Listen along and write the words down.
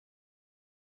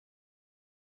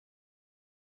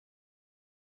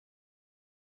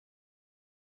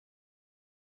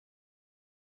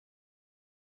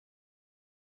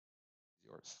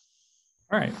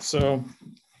All right, so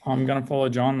I'm going to follow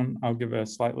John. I'll give a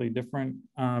slightly different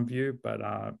view, but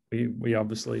we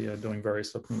obviously are doing very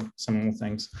similar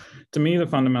things. To me, the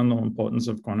fundamental importance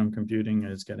of quantum computing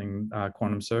is getting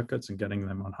quantum circuits and getting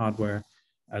them on hardware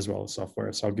as well as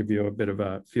software. So I'll give you a bit of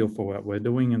a feel for what we're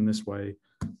doing in this way.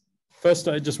 First,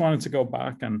 I just wanted to go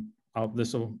back, and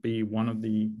this will be one of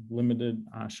the limited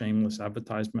shameless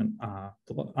advertisement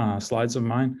slides of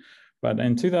mine. But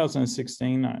in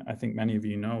 2016, I think many of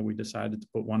you know, we decided to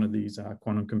put one of these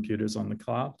quantum computers on the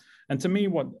cloud. And to me,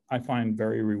 what I find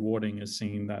very rewarding is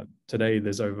seeing that today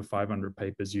there's over 500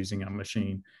 papers using our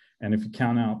machine. And if you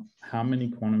count out how many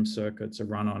quantum circuits are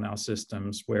run on our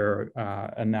systems, we're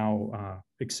now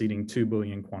exceeding 2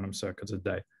 billion quantum circuits a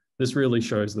day. This really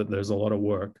shows that there's a lot of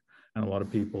work and a lot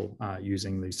of people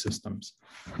using these systems.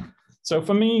 So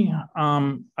for me,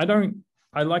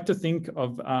 I like to think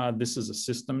of this as a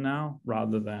system now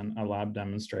rather than a lab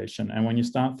demonstration. And when you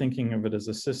start thinking of it as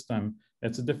a system,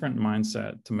 it's a different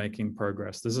mindset to making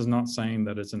progress. This is not saying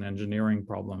that it's an engineering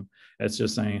problem. It's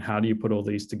just saying, how do you put all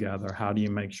these together? How do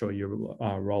you make sure you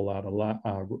roll out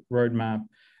a roadmap?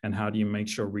 And how do you make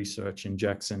sure research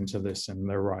injects into this in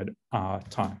the right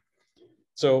time?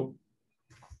 So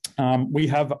we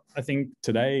have, I think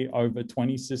today, over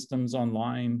 20 systems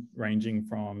online, ranging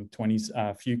from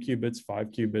few qubits,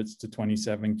 5 qubits, to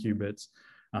 27 qubits,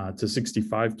 to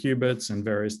 65 qubits, and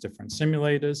various different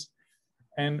simulators.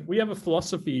 And we have a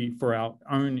philosophy for our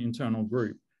own internal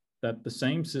group that the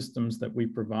same systems that we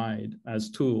provide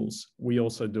as tools, we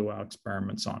also do our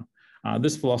experiments on.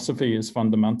 This philosophy is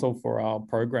fundamental for our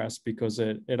progress because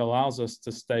it allows us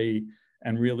to stay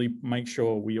and really make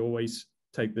sure we always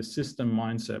take the system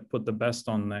mindset, put the best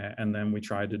on there, and then we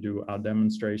try to do our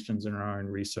demonstrations and our own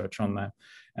research on that.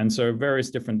 And so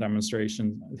various different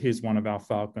demonstrations. Here's one of our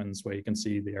Falcons where you can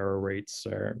see the error rates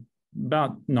are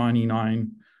about 99,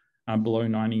 below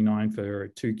 99 for a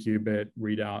 2 qubit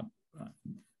readout.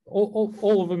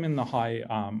 All of them in the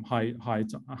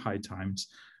high times.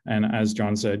 And as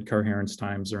John said, coherence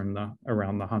times are in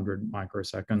around the 100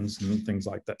 microseconds and things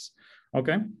like this.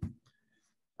 Okay.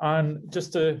 And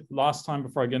just last time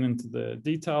before I get into the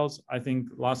details, I think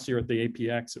last year at the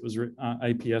APX, it was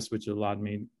APS, which is a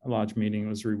large meeting, it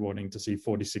was rewarding to see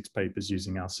 46 papers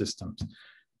using our systems.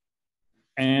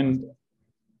 And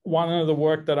one of the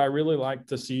work that I really like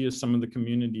to see is some of the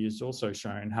community is also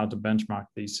showing how to benchmark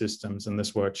these systems. And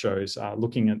this work shows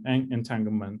looking at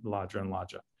entanglement larger and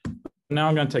larger. Now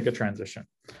I'm going to take a transition.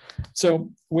 So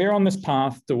we're on this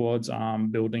path towards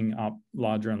building up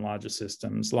larger and larger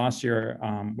systems. Last year,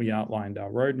 we outlined our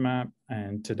roadmap.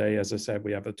 And today, as I said,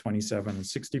 we have a 27 and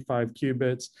 65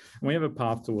 qubits. And we have a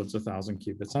path towards 1,000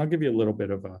 qubits. And I'll give you a little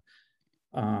bit of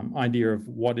an idea of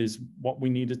what we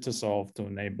needed to solve to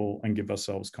enable and give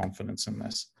ourselves confidence in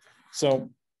this. So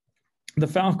the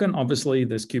Falcon, obviously,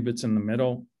 there's qubits in the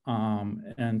middle.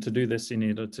 And to do this, you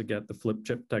needed to get the flip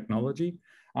chip technology.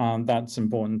 That's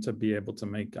important to be able to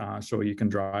make sure you can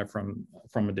drive from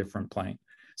a different plane.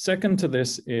 Second to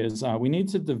this is we need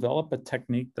to develop a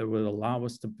technique that would allow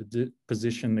us to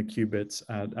position the qubits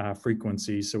at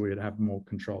frequencies so we would have more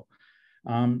control.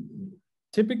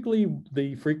 Typically,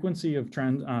 the frequency of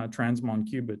transmon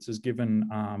qubits is given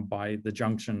by the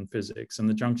junction physics. And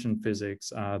the junction physics,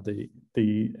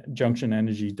 the junction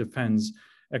energy depends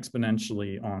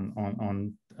exponentially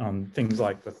on things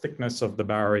like the thickness of the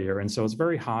barrier. And so it's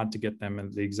very hard to get them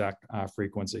at the exact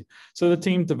frequency. So the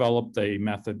team developed a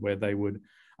method where they would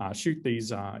shoot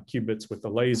these qubits with the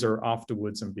laser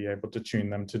afterwards and be able to tune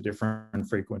them to different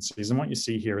frequencies. And what you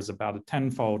see here is about a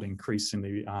 10-fold increase in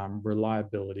the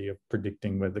reliability of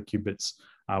predicting where the qubits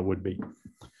would be.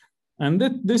 And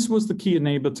this was the key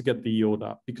enabler to get the yield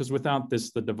up, because without this,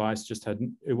 the device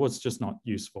it was just not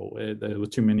useful. There were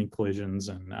too many collisions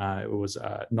and it was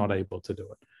not able to do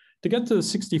it. To get to the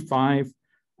 65,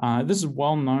 this is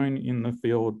well known in the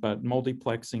field, but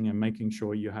multiplexing and making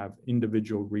sure you have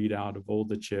individual readout of all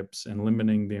the chips and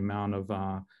limiting the amount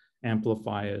of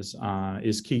amplifiers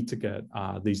is key to get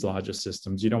these larger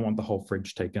systems. You don't want the whole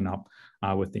fridge taken up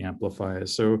with the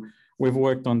amplifiers. So we've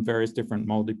worked on various different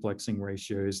multiplexing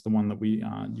ratios. The one that we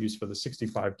use for the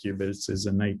 65 qubits is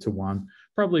an 8-to-1.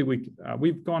 Probably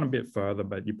we've gone a bit further,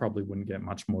 but you probably wouldn't get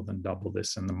much more than double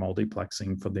this in the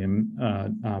multiplexing for the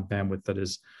bandwidth that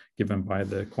is given by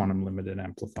the quantum limited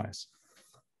amplifiers.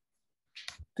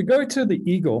 To go to the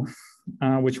Eagle,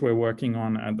 which we're working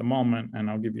on at the moment, and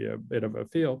I'll give you a bit of a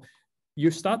feel, you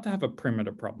start to have a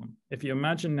perimeter problem. If you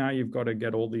imagine now you've got to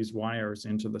get all these wires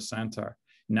into the center,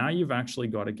 now you've actually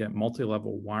got to get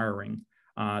multi-level wiring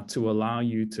to allow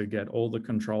you to get all the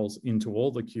controls into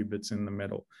all the qubits in the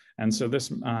middle. And so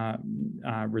this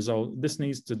this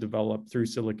needs to develop through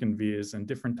silicon vias and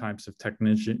different types of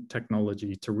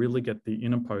technology to really get the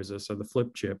interposer, so the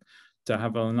flip chip, to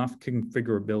have enough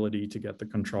configurability to get the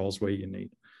controls where you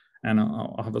need. And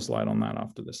I'll have a slide on that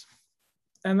after this.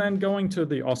 And then going to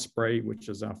the Osprey, which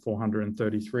is our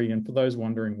 433. And for those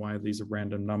wondering why these are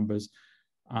random numbers,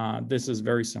 this is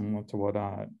very similar to what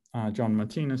John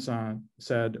Martinez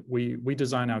said. We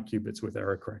design our qubits with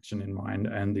error correction in mind,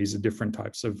 and these are different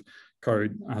types of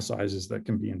code sizes that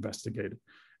can be investigated.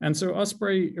 And so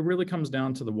Osprey, it really comes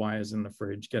down to the wires in the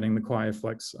fridge, getting the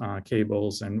QuireFlex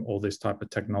cables and all this type of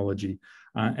technology.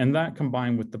 And that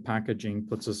combined with the packaging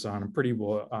puts us on a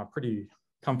pretty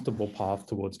comfortable path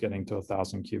towards getting to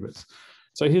 1,000 qubits.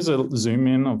 So here's a zoom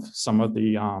in of some of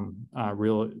the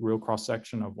real cross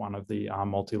section of one of the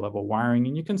multi-level wiring.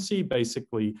 And you can see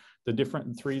basically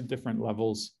the three different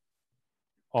levels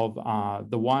of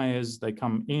the wires. They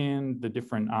come in, the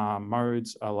different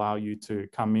modes allow you to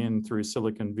come in through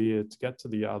silicon via to get to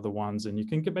the other ones. And you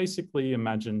can basically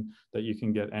imagine that you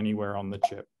can get anywhere on the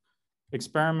chip.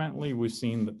 Experimentally, we've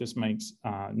seen that this makes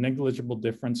negligible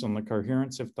difference on the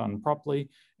coherence if done properly,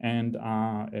 and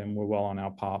we're well on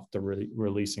our path to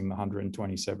releasing the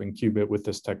 127 qubit with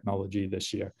this technology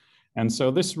this year. And so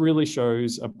this really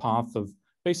shows a path of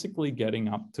basically getting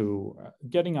up to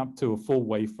a full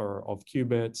wafer of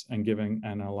qubits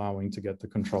and allowing to get the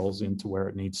controls into where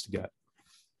it needs to get.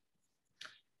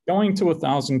 Going to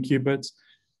 1,000 qubits,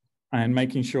 and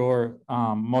making sure,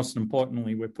 most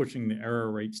importantly, we're pushing the error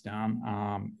rates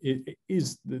down. It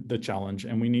is the challenge,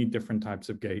 and we need different types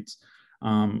of gates.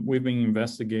 We've been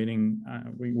investigating,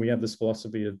 we have this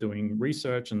philosophy of doing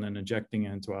research and then injecting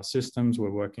it into our systems.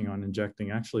 We're working on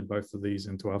injecting actually both of these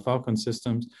into our Falcon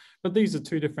systems, but these are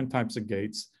two different types of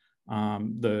gates.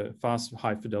 The fast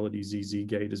high fidelity ZZ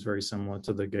gate is very similar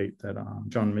to the gate that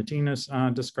John Martinez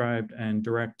described, and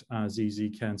direct ZZ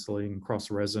canceling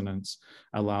cross resonance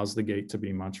allows the gate to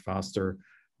be much faster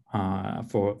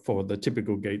for the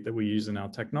typical gate that we use in our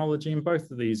technology. And both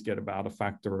of these get about a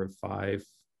factor of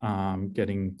 5,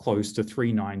 getting close to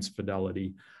 3 nines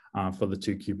fidelity for the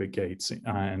 2 qubit gates.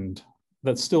 And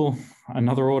that's still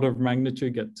another order of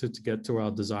magnitude to get to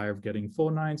our desire of getting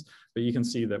 4 nines, but you can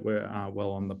see that we're well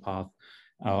on the path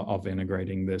of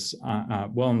integrating this,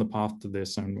 well on the path to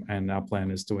this, and our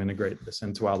plan is to integrate this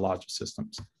into our larger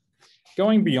systems.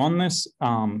 Going beyond this,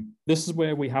 this is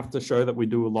where we have to show that we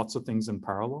do lots of things in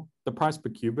parallel. The price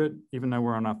per qubit, even though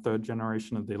we're on our 3rd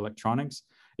generation of the electronics,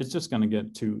 it's just going to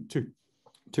get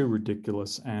too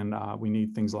ridiculous, and we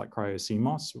need things like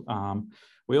cryo-CMOS.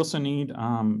 We also need,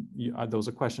 there was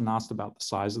a question asked about the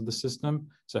size of the system.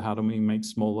 So how do we make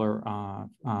smaller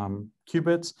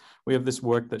qubits? We have this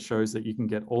work that shows that you can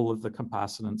get all of the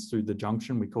capacitance through the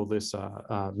junction. We call this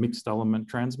a mixed element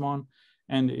transmon,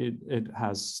 and it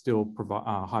has still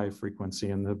higher frequency,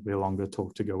 and there'll be a longer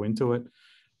talk to go into it.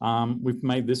 We've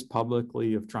made this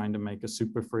publicly of trying to make a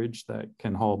super fridge that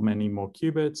can hold many more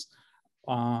qubits.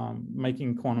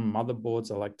 Making quantum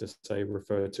motherboards, I like to say,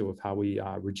 refer to of how we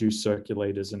reduce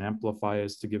circulators and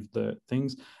amplifiers to give the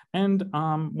things. And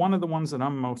one of the ones that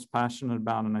I'm most passionate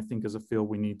about, and I think as a field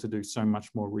we need to do so much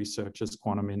more research, is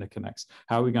quantum interconnects.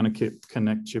 How are we going to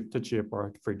connect chip to chip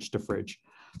or fridge to fridge?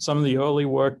 Some of the early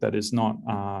work that is not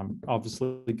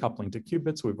obviously coupling to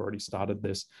qubits, we've already started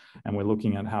this, and we're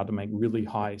looking at how to make really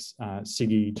high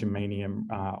SiGe germanium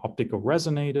optical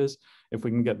resonators. If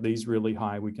we can get these really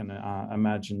high, we can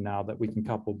imagine now that we can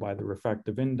couple by the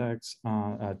refractive index,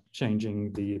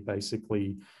 changing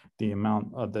basically the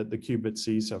amount that the qubit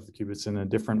sees. So if the qubit's in a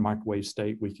different microwave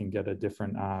state, we can get a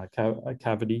different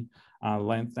cavity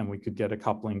length, and we could get a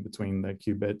coupling between the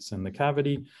qubits and the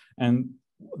cavity. And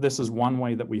this is one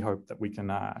way that we hope that we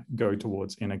can go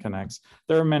towards interconnects.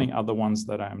 There are many other ones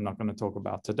that I'm not going to talk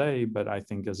about today, but I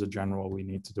think as a general, we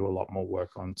need to do a lot more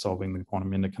work on solving the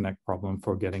quantum interconnect problem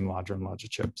for getting larger and larger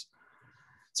chips.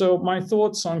 So my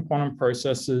thoughts on quantum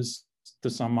processors, to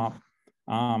sum up,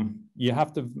 you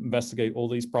have to investigate all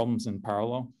these problems in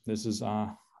parallel. This is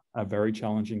a very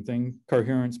challenging thing.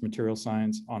 Coherence, material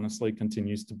science, honestly,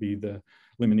 continues to be the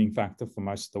limiting factor for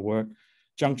most of the work.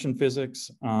 Junction physics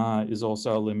is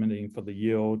also limiting for the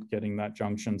yield, getting that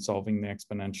junction, solving the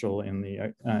exponential in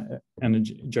the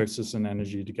energy, Josephson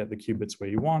energy to get the qubits where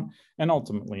you want. And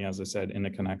ultimately, as I said,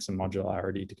 interconnects and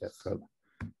modularity to get further.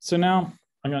 So now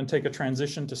I'm going to take a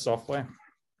transition to software.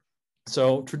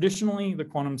 So traditionally, the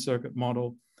quantum circuit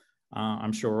model,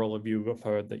 I'm sure all of you have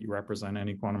heard that you represent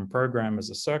any quantum program as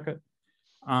a circuit.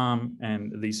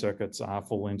 And these circuits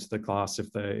fall into the class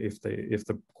if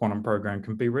the quantum program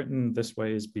can be written this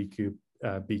way as B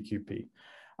BQP.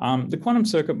 The quantum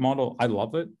circuit model, I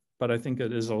love it, but I think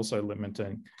it is also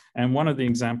limiting. And one of the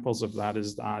examples of that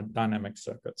is dynamic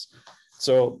circuits.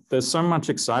 So there's so much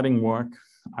exciting work.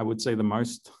 I would say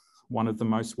one of the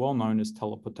most well-known is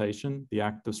teleportation, the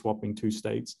act of swapping two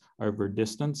states over a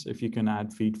distance. If you can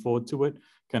add feed forward to it,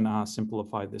 can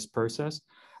simplify this process.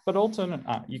 But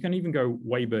you can even go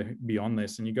way beyond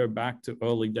this, and you go back to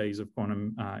early days of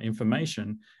quantum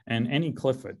information, and any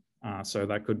Clifford, so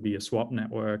that could be a swap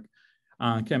network,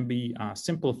 can be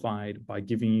simplified by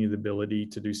giving you the ability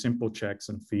to do simple checks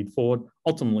and feed forward.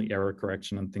 Ultimately, error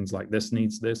correction and things like this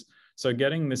needs this. So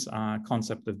getting this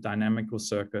concept of dynamical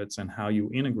circuits and how you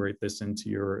integrate this into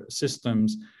your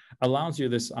systems allows you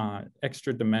this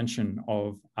extra dimension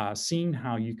of seeing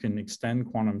how you can extend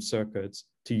quantum circuits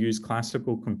to use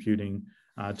classical computing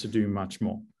to do much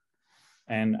more.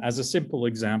 And as a simple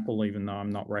example, even though I'm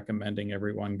not recommending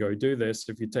everyone go do this,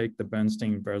 if you take the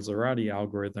Bernstein-Verzerati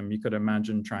algorithm, you could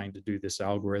imagine trying to do this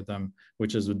algorithm,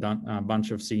 which is a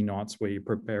bunch of C naughts where you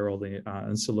prepare all the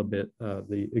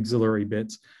the auxiliary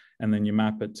bits, and then you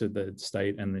map it to the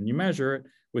state, and then you measure it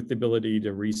with the ability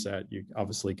to reset. You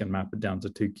obviously can map it down to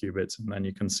 2 qubits, and then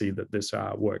you can see that this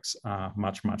works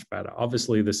much, much better.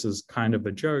 Obviously, this is kind of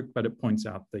a joke, but it points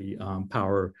out the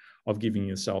power of giving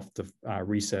yourself to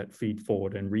reset, feed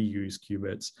forward, and reuse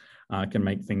qubits can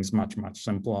make things much, much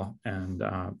simpler. And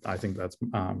I think that's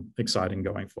exciting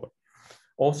going forward.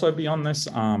 Also beyond this,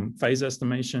 phase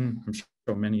estimation, I'm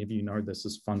sure many of you know this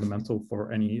is fundamental for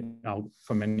many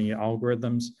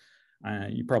algorithms.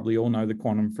 You probably all know the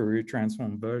quantum Fourier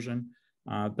transform version,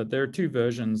 but there are 2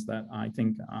 versions that I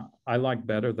think I like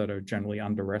better that are generally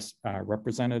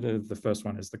underrepresented. The first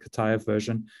one is the Kitaev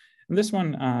version. And this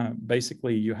one,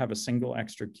 basically you have a single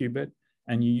extra qubit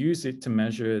and you use it to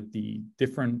measure the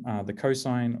different, the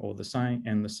cosine or the sine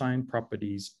and the sine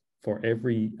properties for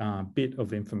every bit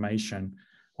of information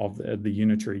of the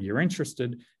unitary you're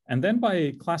interested. And then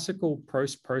by classical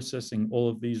processing all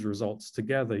of these results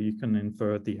together, you can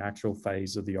infer the actual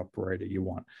phase of the operator you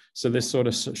want. So this sort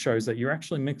of shows that you're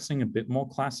actually mixing a bit more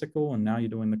classical, and now you're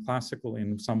doing the classical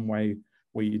in some way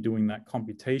where you're doing that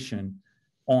computation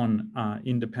on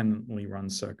independently run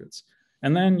circuits.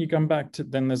 And then you come back to,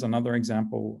 then there's another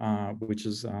example, which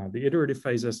is the iterative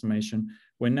phase estimation,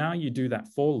 where now you do that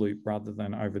for loop rather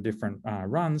than over different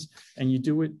runs, and you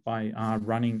do it by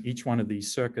running each one of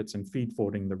these circuits and feed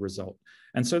forwarding the result.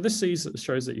 And so this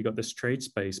shows that you got this trade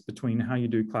space between how you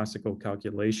do classical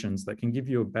calculations that can give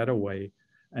you a better way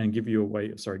and give you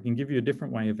a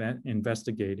different way of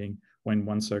investigating when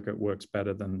one circuit works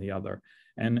better than the other.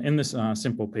 And in this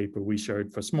simple paper, we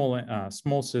showed for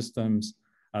small systems,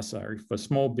 for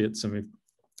small bits of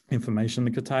information,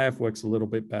 the Kitaev works a little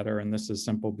bit better, and this is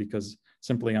simple because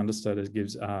simply understood it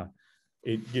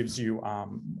gives you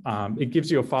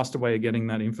a faster way of getting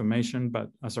that information, but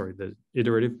the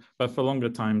iterative. But for longer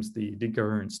times, the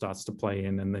decoherence starts to play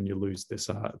in, and then you lose this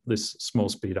small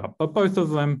speed up. But both of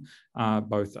them are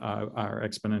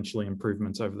exponentially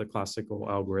improvements over the classical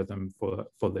algorithm for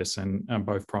this, and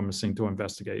both promising to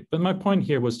investigate. But my point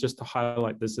here was just to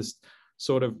highlight this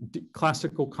sort of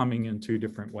classical coming in 2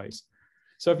 different ways.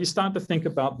 So if you start to think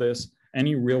about this,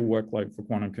 any real workload for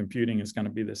quantum computing is going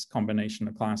to be this combination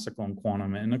of classical and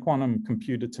quantum. And a quantum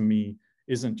computer to me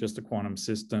isn't just a quantum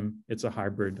system, it's a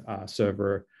hybrid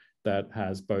server that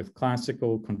has both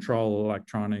classical control,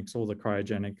 electronics, all the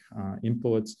cryogenic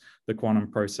inputs, the quantum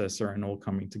processor, and all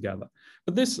coming together.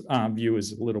 But this view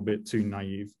is a little bit too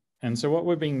naive. And so what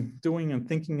we've been doing and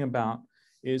thinking about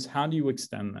is how do you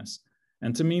extend this?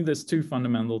 And to me, there's 2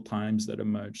 fundamental times that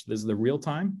emerge. There's the real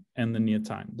time and the near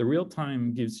time. The real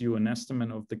time gives you an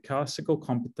estimate of the classical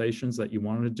computations that you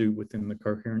want to do within the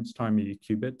coherence time of your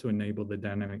qubit to enable the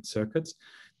dynamic circuits.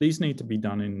 These need to be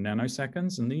done in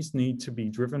nanoseconds, and these need to be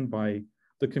driven by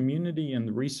the community and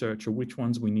the research of which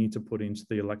ones we need to put into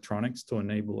the electronics to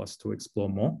enable us to explore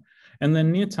more. And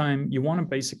then near time, you want to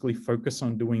basically focus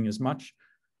on doing as much.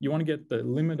 You want to get the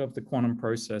limit of the quantum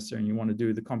processor, and you want to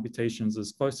do the computations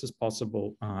as close as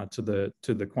possible to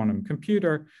the quantum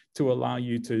computer to allow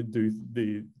you to do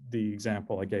the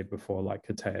example I gave before, like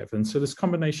Kitaev. And so this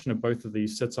combination of both of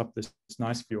these sets up this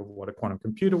nice view of what a quantum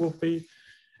computer will be.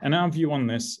 And our view on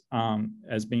this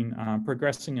has been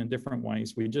progressing in different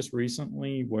ways. We just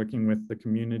recently, working with the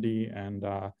community and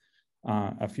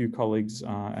a few colleagues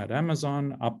at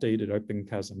Amazon, updated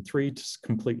OpenQASM 3 to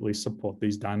completely support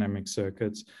these dynamic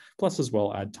circuits, plus as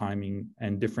well add timing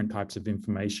and different types of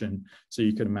information. So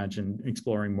you could imagine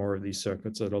exploring more of these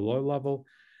circuits at a low level.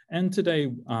 And today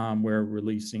we're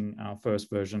releasing our first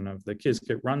version of the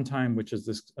Qiskit runtime, which is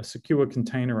this a secure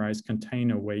containerized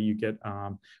container where you get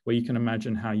where you can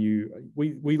imagine how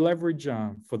we leverage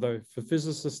for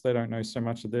physicists that don't know so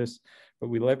much of this, but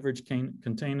we leverage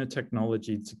container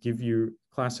technology to give you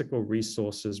classical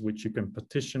resources which you can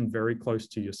partition very close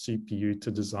to your CPU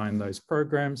to design those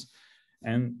programs.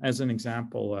 And as an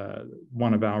example,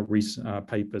 one of our recent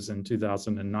papers in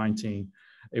 2019,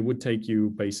 it would take you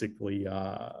basically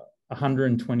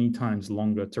 120 times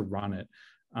longer to run it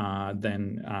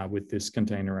than with this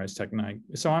containerized technique.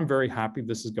 So I'm very happy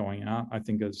this is going out. I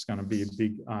think it's going to be a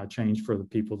big change for the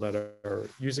people that are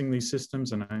using these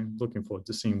systems, and I'm looking forward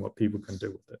to seeing what people can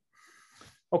do with it.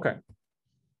 Okay,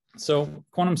 so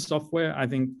quantum software, I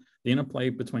think the interplay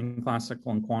between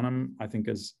classical and quantum, I think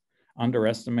is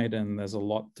underestimated, and there's a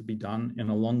lot to be done. In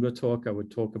a longer talk, I would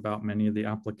talk about many of the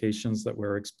applications that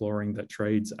we're exploring that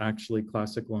trades actually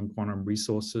classical and quantum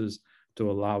resources to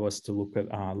allow us to look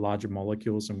at larger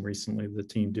molecules. And recently the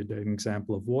team did an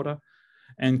example of water.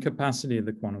 And capacity of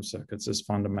the quantum circuits is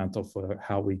fundamental for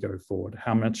how we go forward.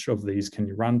 How much of these can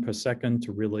you run per second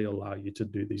to really allow you to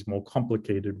do these more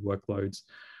complicated workloads?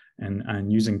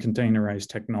 And using containerized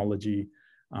technology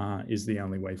is the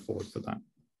only way forward for that.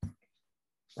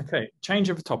 Okay, change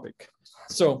of topic.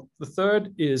 So the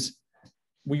third is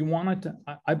we wanted to,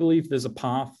 I believe there's a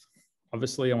path.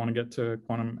 Obviously, I want to get to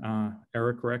quantum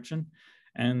error correction.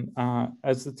 And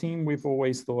as the team, we've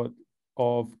always thought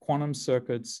of quantum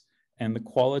circuits and the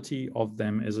quality of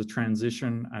them as a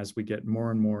transition as we get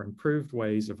more and more improved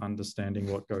ways of understanding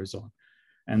what goes on.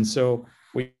 And so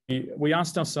we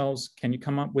asked ourselves, can you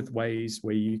come up with ways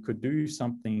where you could do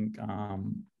something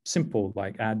simple,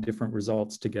 like add different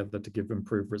results together to give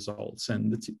improved results?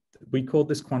 And we called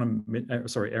this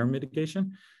error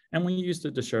mitigation, and we used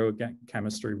it to show a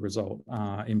chemistry result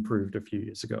improved a few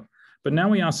years ago. But now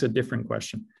we ask a different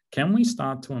question. Can we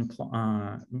start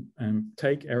to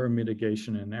take error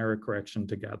mitigation and error correction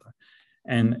together?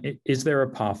 And is there a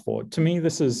path forward? To me,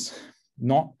 this is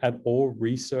not at all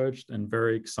researched and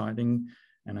very exciting.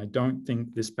 And I don't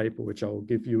think this paper, which I will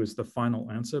give you, is the final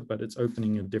answer, but it's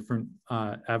opening a different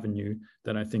avenue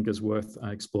that I think is worth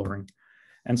exploring.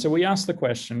 And so we asked the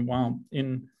question, well,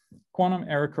 in quantum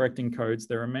error correcting codes,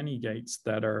 there are many gates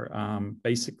that are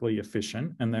basically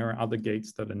efficient, and there are other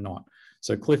gates that are not.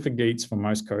 So Clifford gates for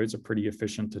most codes are pretty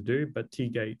efficient to do, but T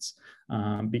gates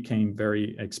became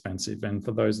very expensive. And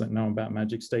for those that know about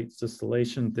magic state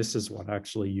distillation, this is what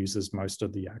actually uses most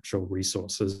of the actual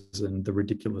resources and the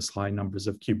ridiculous high numbers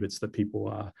of qubits that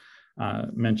people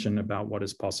mention about what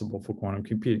is possible for quantum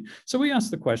computing. So we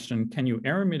asked the question, can you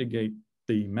error mitigate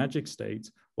the magic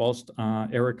states whilst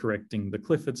error correcting the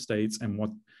Clifford states, and what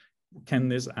can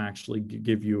this actually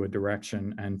give you a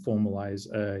direction and formalize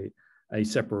a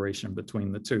separation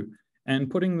between the two? And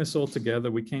putting this all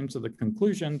together, we came to the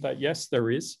conclusion that yes,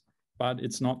 there is, but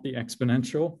it's not the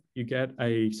exponential. You get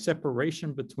a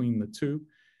separation between the two.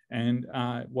 And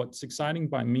what's exciting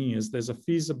by me is there's a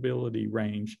feasibility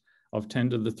range of 10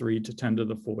 to the 3 to 10 to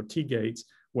the 4 T gates,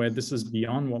 where this is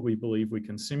beyond what we believe we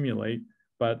can simulate,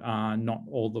 but not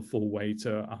all the full way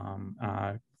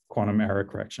to quantum error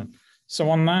correction. So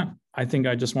on that, I think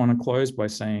I just want to close by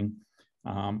saying,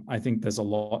 I think there's a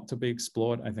lot to be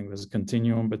explored. I think there's a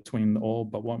continuum between all,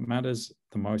 but what matters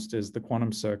the most is the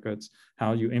quantum circuits,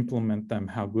 how you implement them,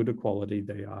 how good a quality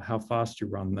they are, how fast you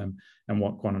run them, and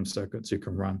what quantum circuits you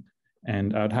can run.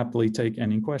 And I'd happily take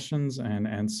any questions and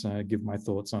give my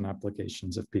thoughts on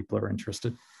applications if people are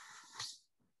interested.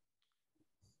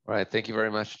 All right, thank you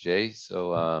very much, Jay.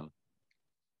 So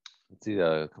let's see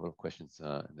a couple of questions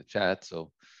in the chat.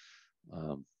 So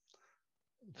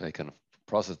if I kind of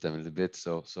process them a little bit.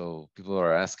 So people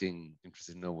are asking,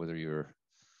 interested to know whether you're,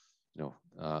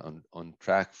 on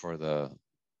track for the,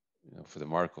 for the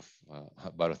mark of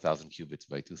about 1,000 qubits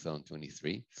by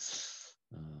 2023.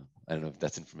 I don't know if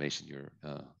that's information you're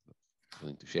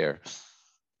willing to share.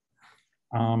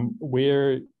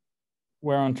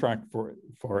 We're on track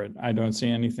for it. I don't see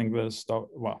anything that stop.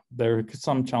 Well, there are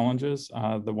some challenges.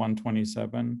 The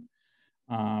 127.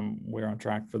 We're on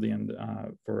track for the end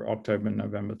for October,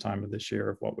 November time of this year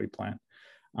of what we plan.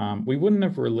 We wouldn't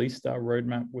have released our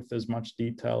roadmap with as much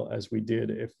detail as we did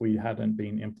if we hadn't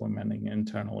been implementing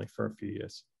internally for a few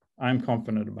years. I'm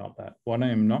confident about that. What I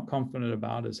am not confident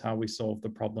about is how we solve the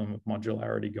problem of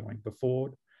modularity going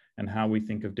forward, and how we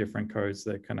think of different codes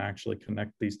that can actually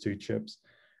connect these two chips,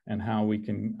 and how we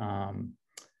can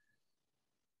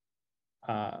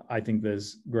I think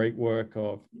there's great work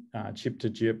of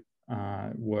chip-to-chip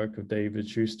work of David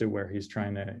Schuster, where he's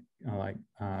trying to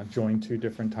join two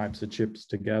different types of chips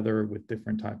together with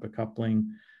different type of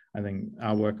coupling. I think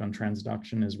our work on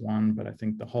transduction is one, but I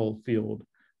think the whole field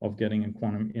of getting a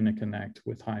quantum interconnect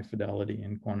with high fidelity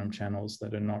in quantum channels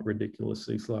that are not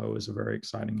ridiculously slow is a very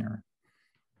exciting area.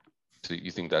 So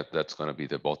you think that that's going to be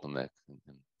the bottleneck in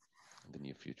the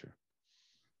near future?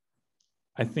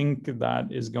 I think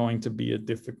that is going to be a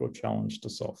difficult challenge to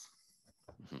solve.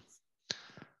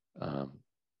 Mm-hmm.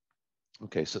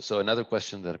 Okay, so another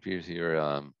question that appears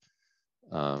here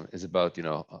is about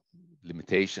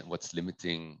limitation. What's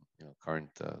limiting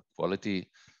current quality?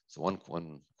 So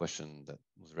one question that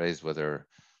was raised, whether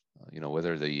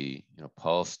whether the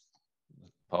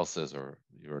pulses or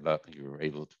you're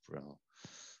able to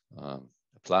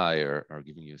apply are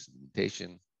giving you some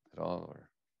limitation at all, or?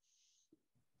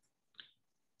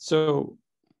 So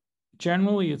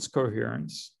generally it's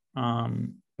coherence,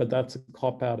 but that's a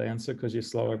cop-out answer because you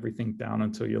slow everything down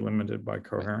until you're limited by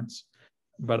coherence.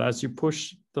 Right. But as you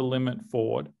push the limit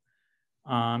forward,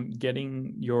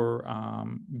 getting your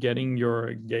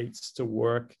gates to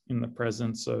work in the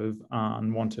presence of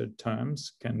unwanted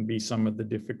terms can be some of the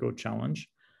difficult challenge.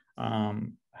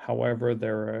 However,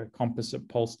 there are composite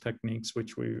pulse techniques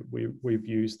which we've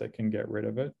used that can get rid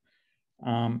of it.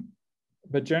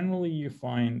 But generally, you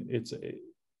find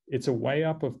it's a way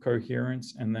up of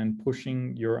coherence and then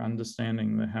pushing your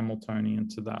understanding the Hamiltonian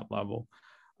to that level.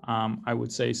 I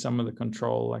would say some of the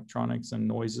control electronics and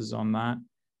noises on that,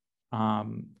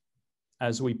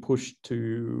 as we push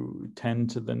to 10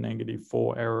 to the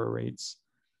 -4 error rates,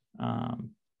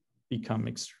 become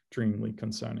extremely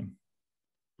concerning.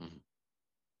 Mm-hmm.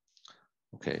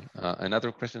 Okay,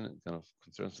 another question kind of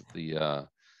concerns the,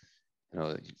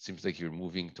 it seems like you're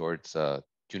moving towards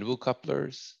tunable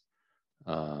couplers.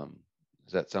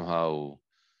 Does that somehow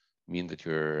mean that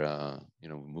you're,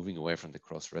 moving away from the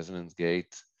cross resonance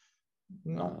gate?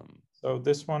 No. So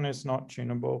this one is not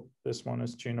tunable. This one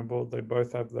is tunable. They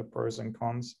both have their pros and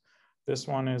cons. This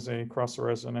one is a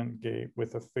cross-resonant gate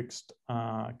with a fixed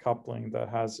coupling that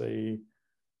has a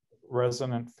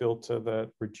resonant filter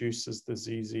that reduces the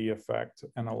ZZ effect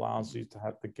and allows you to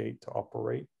have the gate to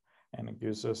operate, and it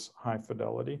gives us high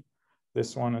fidelity.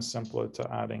 This one is simpler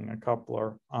to adding a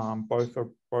coupler.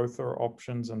 Both are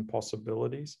options and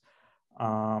possibilities.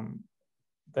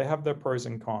 They have their pros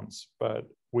and cons, but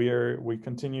we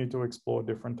continue to explore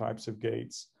different types of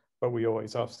gates, but we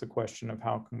always ask the question of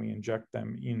how can we inject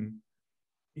them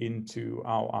into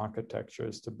our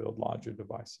architectures to build larger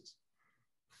devices.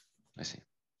 I see.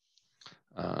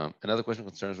 Another question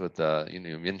concerns with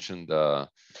you mentioned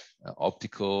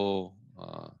optical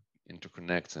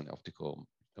interconnects and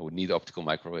would need optical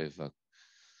microwave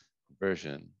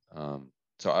conversion.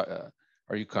 So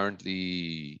are you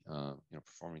currently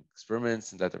performing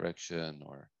experiments in that direction,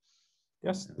 or?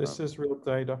 Yes, this is real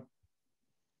data.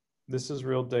 This is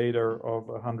real data of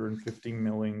 150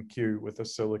 million Q with a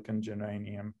silicon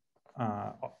germanium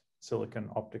silicon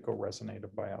optical resonator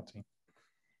by our team.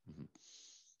 Mm-hmm.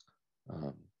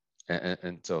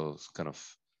 And so it's kind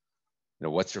of,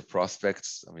 what's your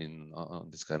prospects? I mean, on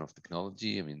this kind of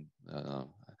technology. I mean,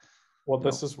 well,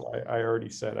 this is why I already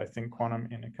said I think quantum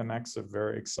interconnects are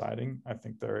very exciting. I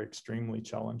think they're extremely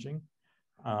challenging.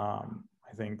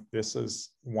 I think this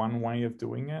is one way of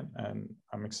doing it, and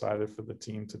I'm excited for the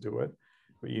team to do it.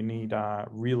 But you need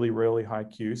really, really high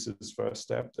Qs as first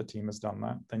step. The team has done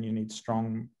that. Then you need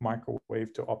strong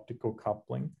microwave to optical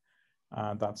coupling.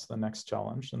 That's the next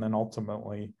challenge. And then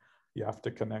ultimately, you have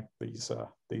to connect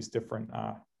these different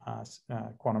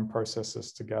quantum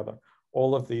processes together.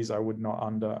 All of these, I would not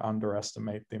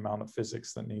underestimate the amount of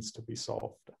physics that needs to be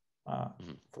solved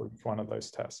for each one of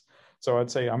those tests. So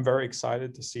I'd say I'm very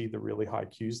excited to see the really high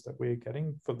Qs that we're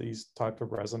getting for these type of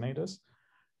resonators.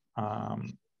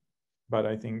 But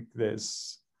I think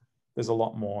there's a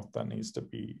lot more that needs to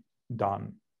be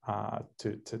done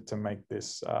to make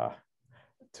this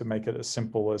to make it as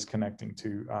simple as connecting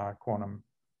to quantum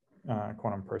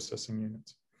processing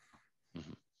units.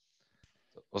 Mm-hmm.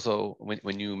 Also,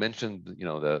 when you mentioned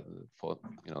the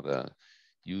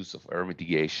use of error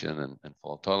mitigation and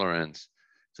fault tolerance,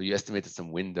 so you estimated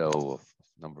some window of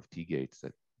number of T gates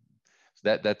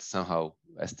that's somehow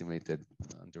estimated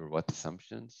under what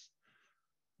assumptions?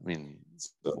 I mean,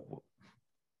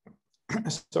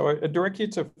 so I direct you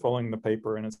to following the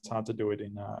paper, and it's hard to do it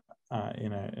in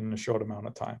a short amount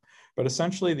of time. But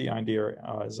essentially, the idea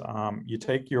is you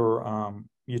take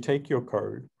your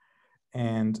code,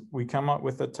 and we come up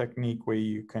with a technique where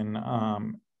you can,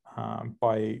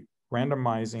 by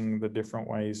randomizing the different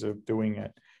ways of doing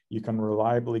it, you can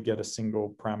reliably get a single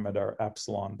parameter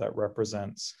epsilon that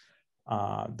represents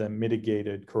the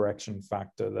mitigated correction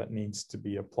factor that needs to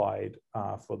be applied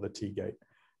for the T gate.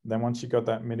 Then once you got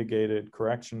that mitigated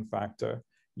correction factor,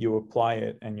 you apply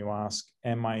it and you ask,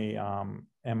 am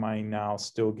I now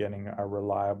still getting a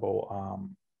reliable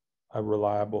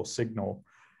signal?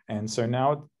 And so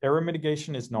now error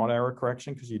mitigation is not error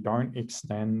correction, because you don't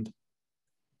extend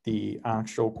the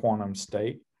actual quantum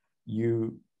state.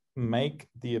 You make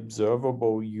the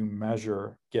observable you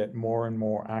measure get more and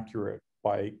more accurate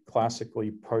by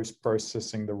classically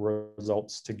post-processing the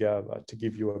results together to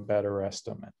give you a better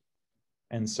estimate.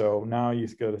 And so now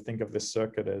you've got to think of this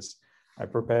circuit as, I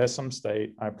prepare some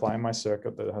state, I apply my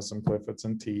circuit that has some Cliffords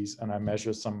and T's, and I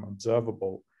measure some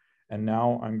observable. And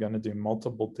now I'm going to do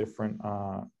multiple different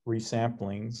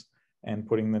resamplings and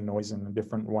putting the noise in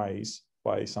different ways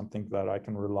by something that I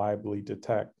can reliably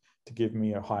detect to give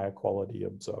me a higher quality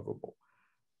observable.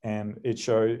 And it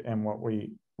showed, and what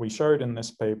we showed in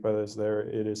this paper is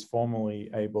it is formally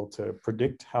able to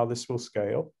predict how this will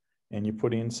scale. And you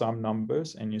put in some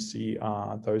numbers and you see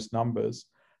those numbers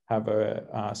have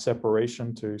a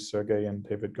separation to Sergey and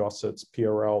David Gossett's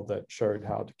PRL that showed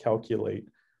how to calculate,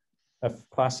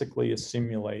 classically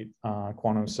simulate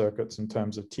quantum circuits in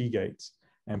terms of T-gates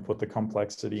and put the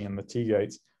complexity in the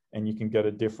T-gates, and you can get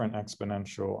a different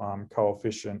exponential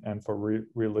coefficient. And for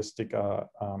realistic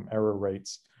error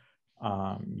rates,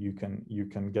 you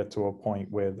can get to a point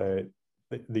where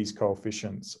these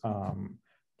coefficients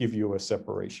give you a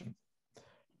separation.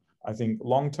 I think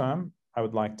long-term, I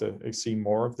would like to see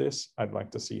more of this. I'd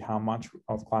like to see how much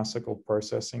of classical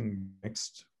processing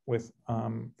mixed with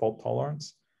fault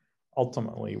tolerance.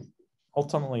 Ultimately,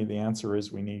 the answer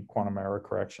is we need quantum error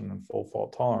correction and full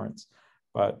fault tolerance.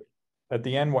 But at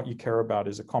the end, what you care about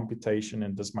is a computation,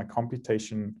 and does my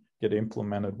computation get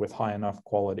implemented with high enough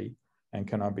quality, and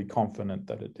can I be confident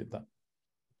that it did that?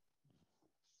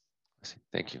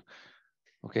 Thank you.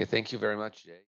 Okay, thank you very much, Jay.